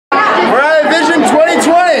Envision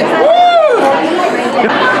 2020! Woo!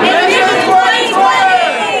 Envision 2020!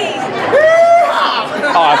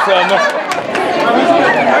 Awesome!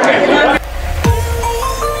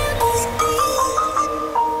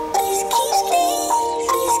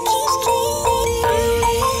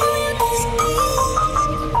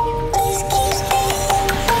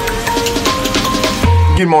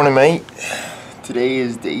 Good morning, mate. Today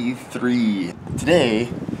is day 3. Today,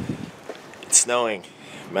 it's snowing.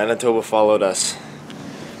 Manitoba followed us.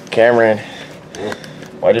 Cameron,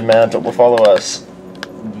 why did Manitoba follow us?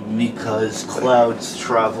 Because clouds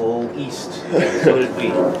travel east. So did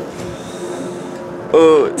we.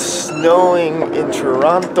 Oh, it's snowing in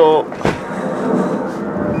Toronto.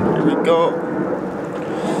 Here we go.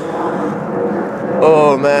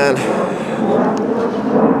 Oh, man.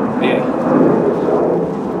 Yeah.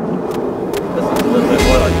 This is a little bit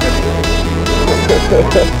more like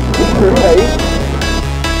Right?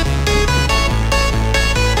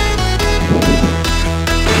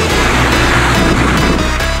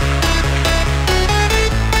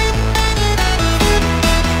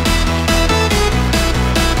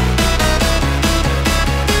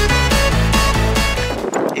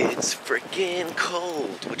 It's freaking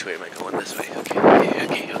cold. Which way am I going? This way.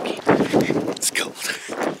 Okay. It's cold.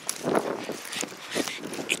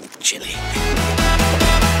 It's chilly.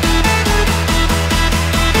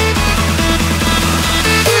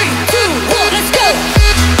 3, 2, 1, let's go!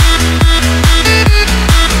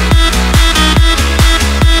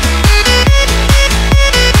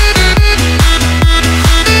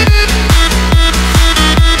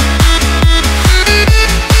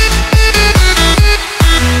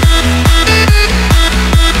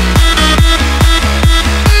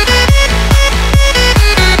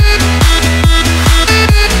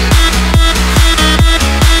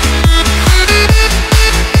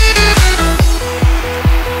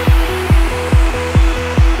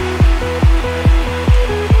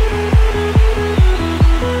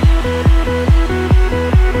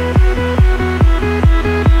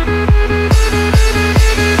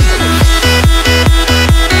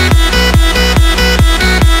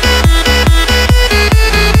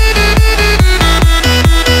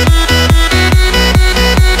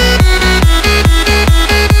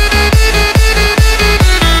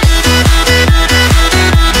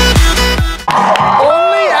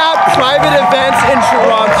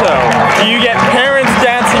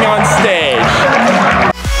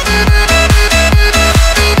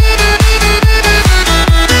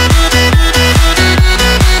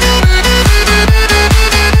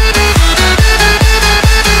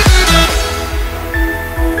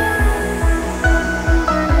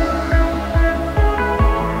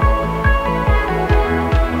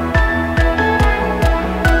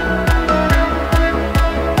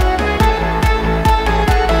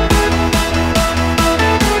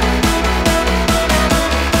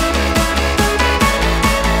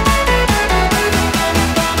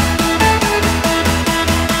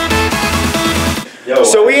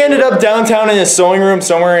 So we ended up downtown in a sewing room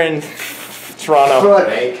somewhere in Toronto.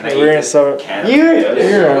 Can I We're gonna sew.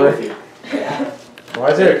 Why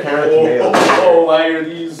is there a can of tomatoes? Oh, why are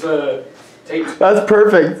these taped? That's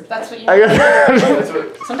perfect. That's what you I got.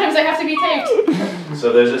 Sometimes I have to be taped.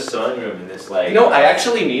 So there's a sewing room in this, like... You know, I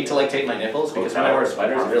actually need to, like, tape my nipples because when I wear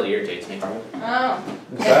sweaters, it really irritates me. Oh.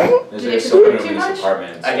 There's Did a you sewing too room in much? this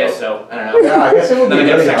apartment. I guess so. I don't know. Yeah, I guess it would be Then I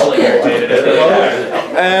get really sexually helpful. irritated.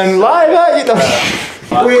 And live at you.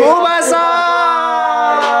 Kubasa!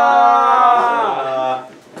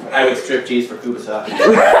 I would strip tease for Kubasa.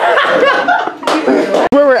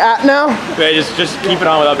 Where we're at now? Okay, just keep it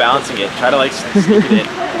on without balancing it. Try to like sneak it in.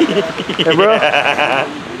 Hey, bro.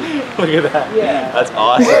 Look at that. Yeah. That's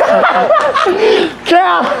awesome.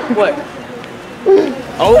 Cow! What?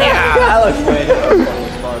 Oh yeah, that looks good.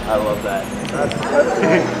 I love that.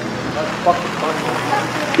 That's fucking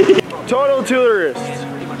fun. Total tourist.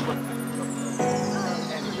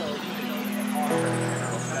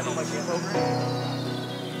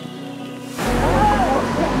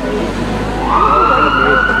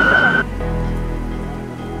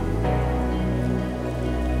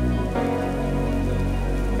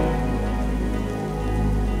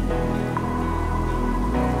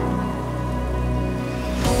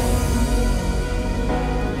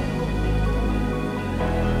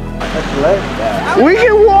 We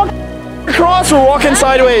can walk across. We're walking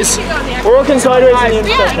sideways. We're walking sideways in the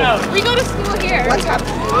intersection. Yeah, we go to school here. What's up?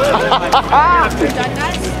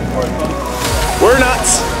 We're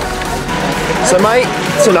nuts. So mate,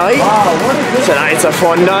 tonight's a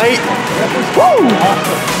fun night. Woo!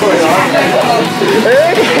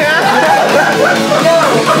 Hey, yeah.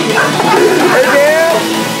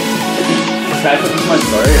 I put this in my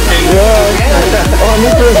story? Yeah. Oh, me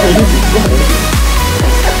too.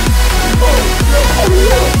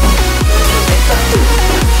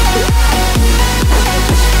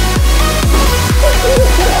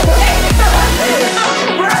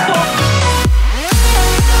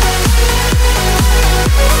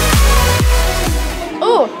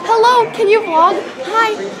 Oh, hello, can you vlog?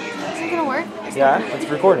 Hi. Is it gonna work? Yeah, it's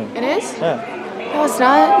recording. It is? Yeah. No, it's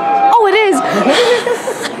not. Oh, it is!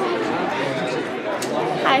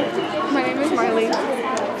 Hi, my name is Marley.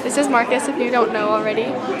 This is Marcus, if you don't know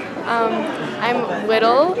already. I'm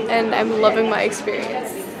little, and I'm loving my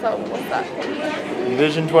experience. So, what's that?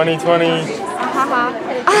 Envision 2020. Haha.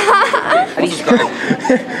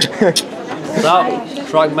 What's up?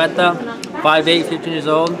 Shrug Meta, 5'8", 15 years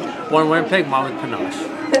old, born Winnipeg, mom with panache.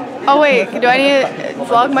 Oh wait, do I need to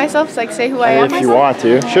vlog myself so I can say who I am? If you want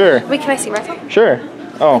to, sure. Wait, can I see myself? Sure.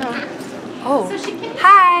 Oh. Oh.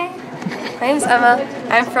 Hi. My name's Emma.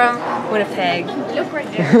 I'm from Winnipeg. Look right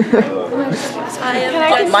there.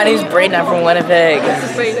 My name's Brayden. I'm from Winnipeg.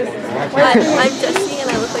 I'm Jessie and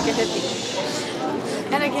I look like a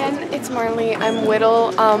hippie. And again, it's Marley. I'm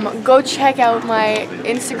Whittle. Go check out my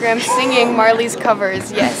Instagram singing Marley's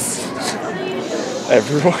covers. Yes.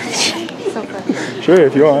 Everyone. So fun. Sure,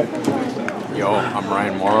 if you want. Yo, I'm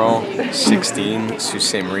Ryan Morrow, 16,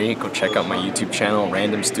 Sault Marie. Go check out my YouTube channel,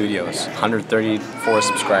 Random Studios. 134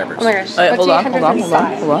 subscribers. Oh my gosh.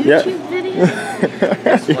 Hold on. Yeah.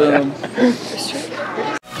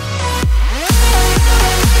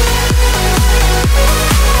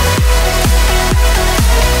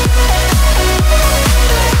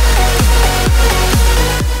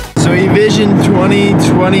 So Envision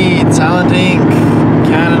 2020 Talent Inc.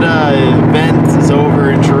 Canada event is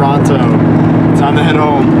over in Toronto. It's on the head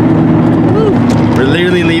home. We're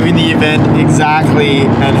literally leaving the event exactly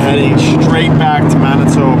and heading straight back to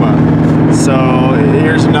Manitoba. So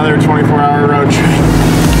here's another 24-hour road trip.